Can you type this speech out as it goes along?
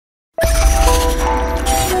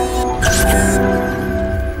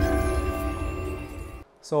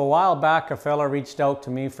So a while back, a fella reached out to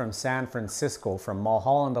me from San Francisco from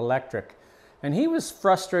Mulholland Electric, and he was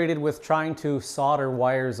frustrated with trying to solder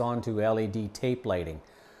wires onto LED tape lighting.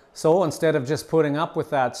 So instead of just putting up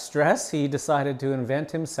with that stress, he decided to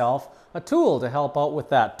invent himself a tool to help out with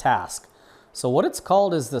that task. So what it's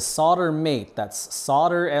called is the Solder Mate. That's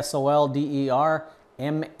solder, S-O-L-D-E-R,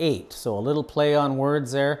 M8. So a little play on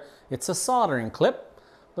words there. It's a soldering clip.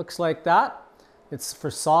 Looks like that. It's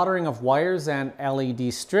for soldering of wires and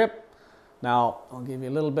LED strip. Now, I'll give you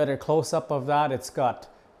a little better close-up of that. It's got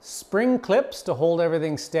spring clips to hold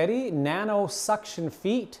everything steady, nano suction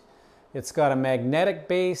feet. It's got a magnetic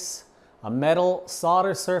base, a metal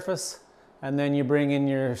solder surface, and then you bring in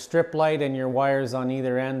your strip light and your wires on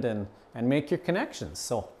either end and make your connections.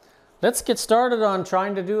 So let's get started on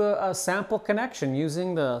trying to do a sample connection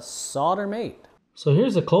using the Solder Mate. So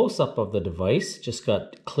here's a close-up of the device. Just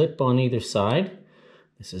got a clip on either side.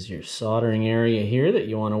 This is your soldering area here that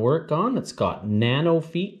you want to work on. It's got nano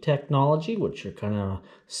feet technology, which are kind of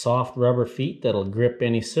soft rubber feet that'll grip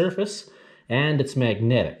any surface. And it's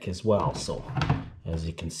magnetic as well. So as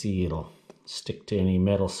you can see, it'll stick to any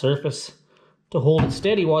metal surface to hold it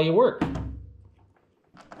steady while you work.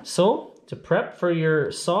 So to prep for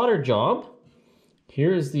your solder job,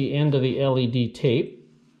 here's the end of the LED tape.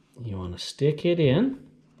 You want to stick it in.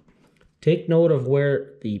 Take note of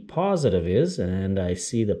where the positive is, and I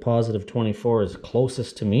see the positive 24 is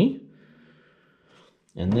closest to me.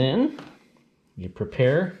 And then you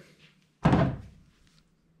prepare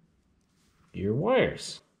your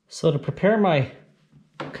wires. So to prepare my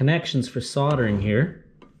connections for soldering here,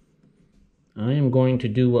 I am going to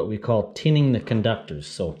do what we call tinning the conductors.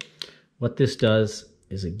 So what this does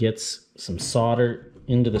is it gets some solder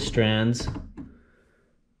into the strands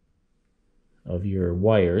of your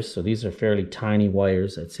wires. So these are fairly tiny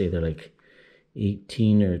wires. I'd say they're like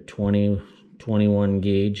 18 or 20, 21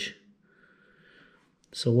 gauge.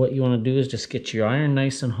 So what you want to do is just get your iron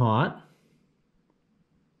nice and hot.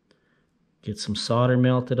 Get some solder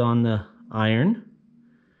melted on the iron.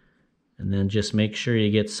 And then just make sure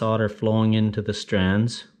you get solder flowing into the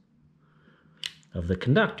strands of the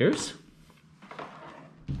conductors.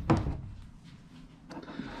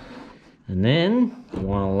 And then you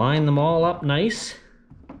want to line them all up nice.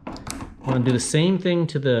 You want to do the same thing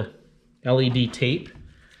to the LED tape.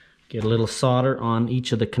 Get a little solder on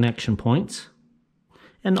each of the connection points.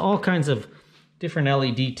 And all kinds of different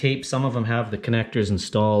LED tapes. Some of them have the connectors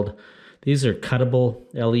installed. These are cuttable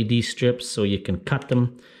LED strips, so you can cut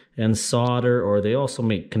them and solder, or they also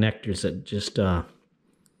make connectors that just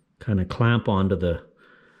kind of clamp onto the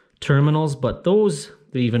terminals, but those,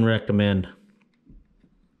 they even recommend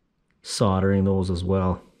soldering those as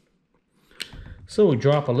well. So we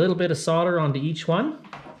drop a little bit of solder onto each one.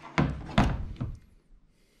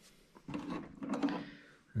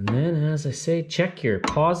 And then, as I say, check your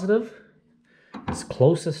positive. It's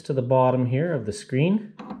closest to the bottom here of the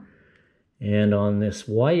screen. And on this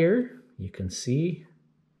wire, you can see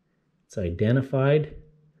it's identified.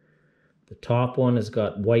 The top one has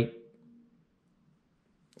got white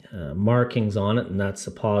markings on it, and that's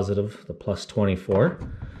the positive, the plus 24.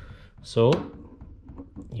 So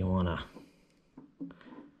you want to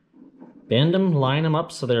bend them, line them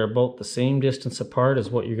up so they're about the same distance apart as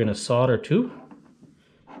what you're going to solder to.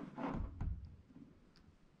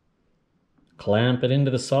 Clamp it into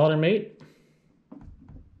the solder mate.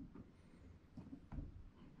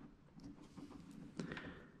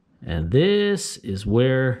 And this is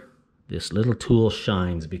where this little tool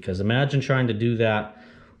shines, because imagine trying to do that,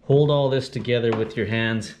 hold all this together with your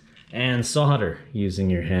hands and solder using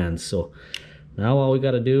your hands. So now all we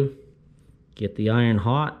got to do, get the iron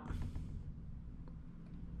hot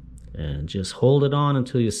and just hold it on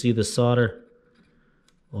until you see the solder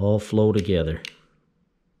all flow together.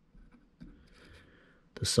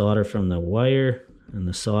 The solder from the wire and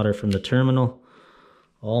the solder from the terminal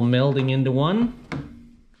all melding into one.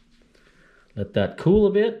 Let that cool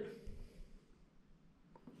a bit.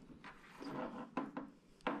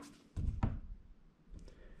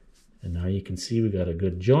 And now you can see we got a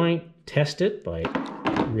good joint. Test it by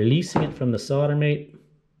releasing it from the solder mate.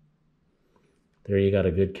 There you got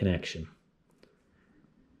a good connection.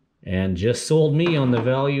 And just sold me on the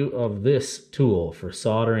value of this tool for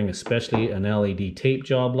soldering, especially an LED tape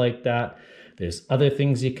job like that. There's other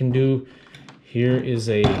things you can do. Here is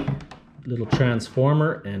a little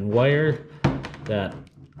transformer and wire that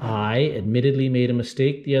I admittedly made a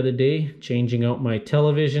mistake the other day changing out my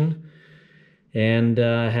television, and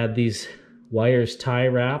had these wires tie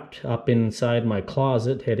wrapped up inside my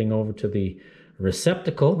closet heading over to the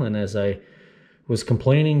receptacle. And as I Was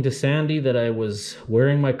complaining to Sandy that I was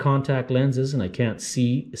wearing my contact lenses and I can't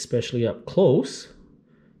see, especially up close,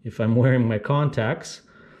 if I'm wearing my contacts,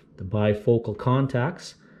 the bifocal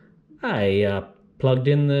contacts. I plugged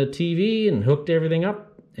in the TV and hooked everything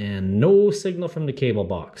up, and no signal from the cable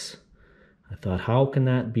box. I thought, how can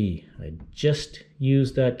that be? I just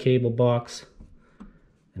used that cable box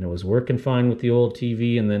and it was working fine with the old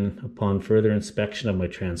TV, and then upon further inspection of my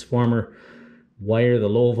transformer wire, the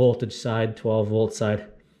low voltage side, 12 volt side,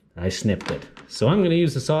 I snipped it. So I'm going to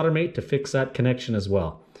use the solder mate to fix that connection as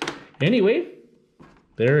well. Anyway,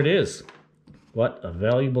 there it is. What a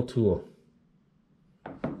valuable tool.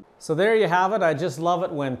 So there you have it. I just love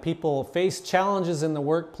it when people face challenges in the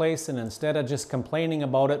workplace and instead of just complaining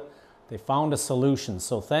about it, they found a solution.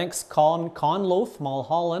 So thanks Conloth,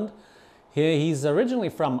 Mulholland. He's originally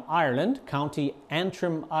from Ireland, County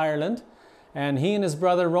Antrim, Ireland. And he and his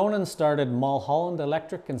brother Ronan started Mulholland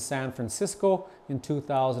Electric in San Francisco in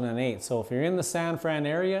 2008. So if you're in the San Fran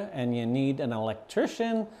area and you need an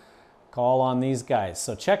electrician, call on these guys.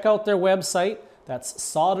 So check out their website. That's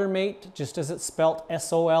SolderMate, just as it's spelt,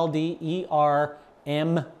 SOLDERM8,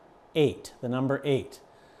 the number 8.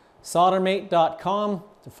 Soldermate.com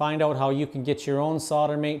to find out how you can get your own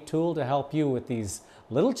SolderMate tool to help you with these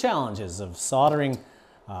little challenges of soldering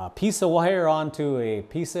a piece of wire onto a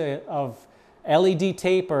piece of LED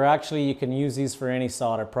tape, or actually you can use these for any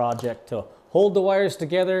solder project to hold the wires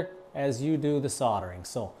together as you do the soldering.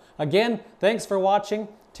 So again, thanks for watching.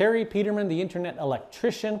 Terry Peterman, the Internet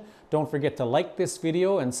Electrician. Don't forget to like this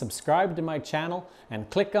video and subscribe to my channel and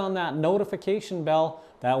click on that notification bell.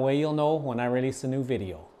 That way you'll know when I release a new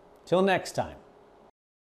video. Till next time.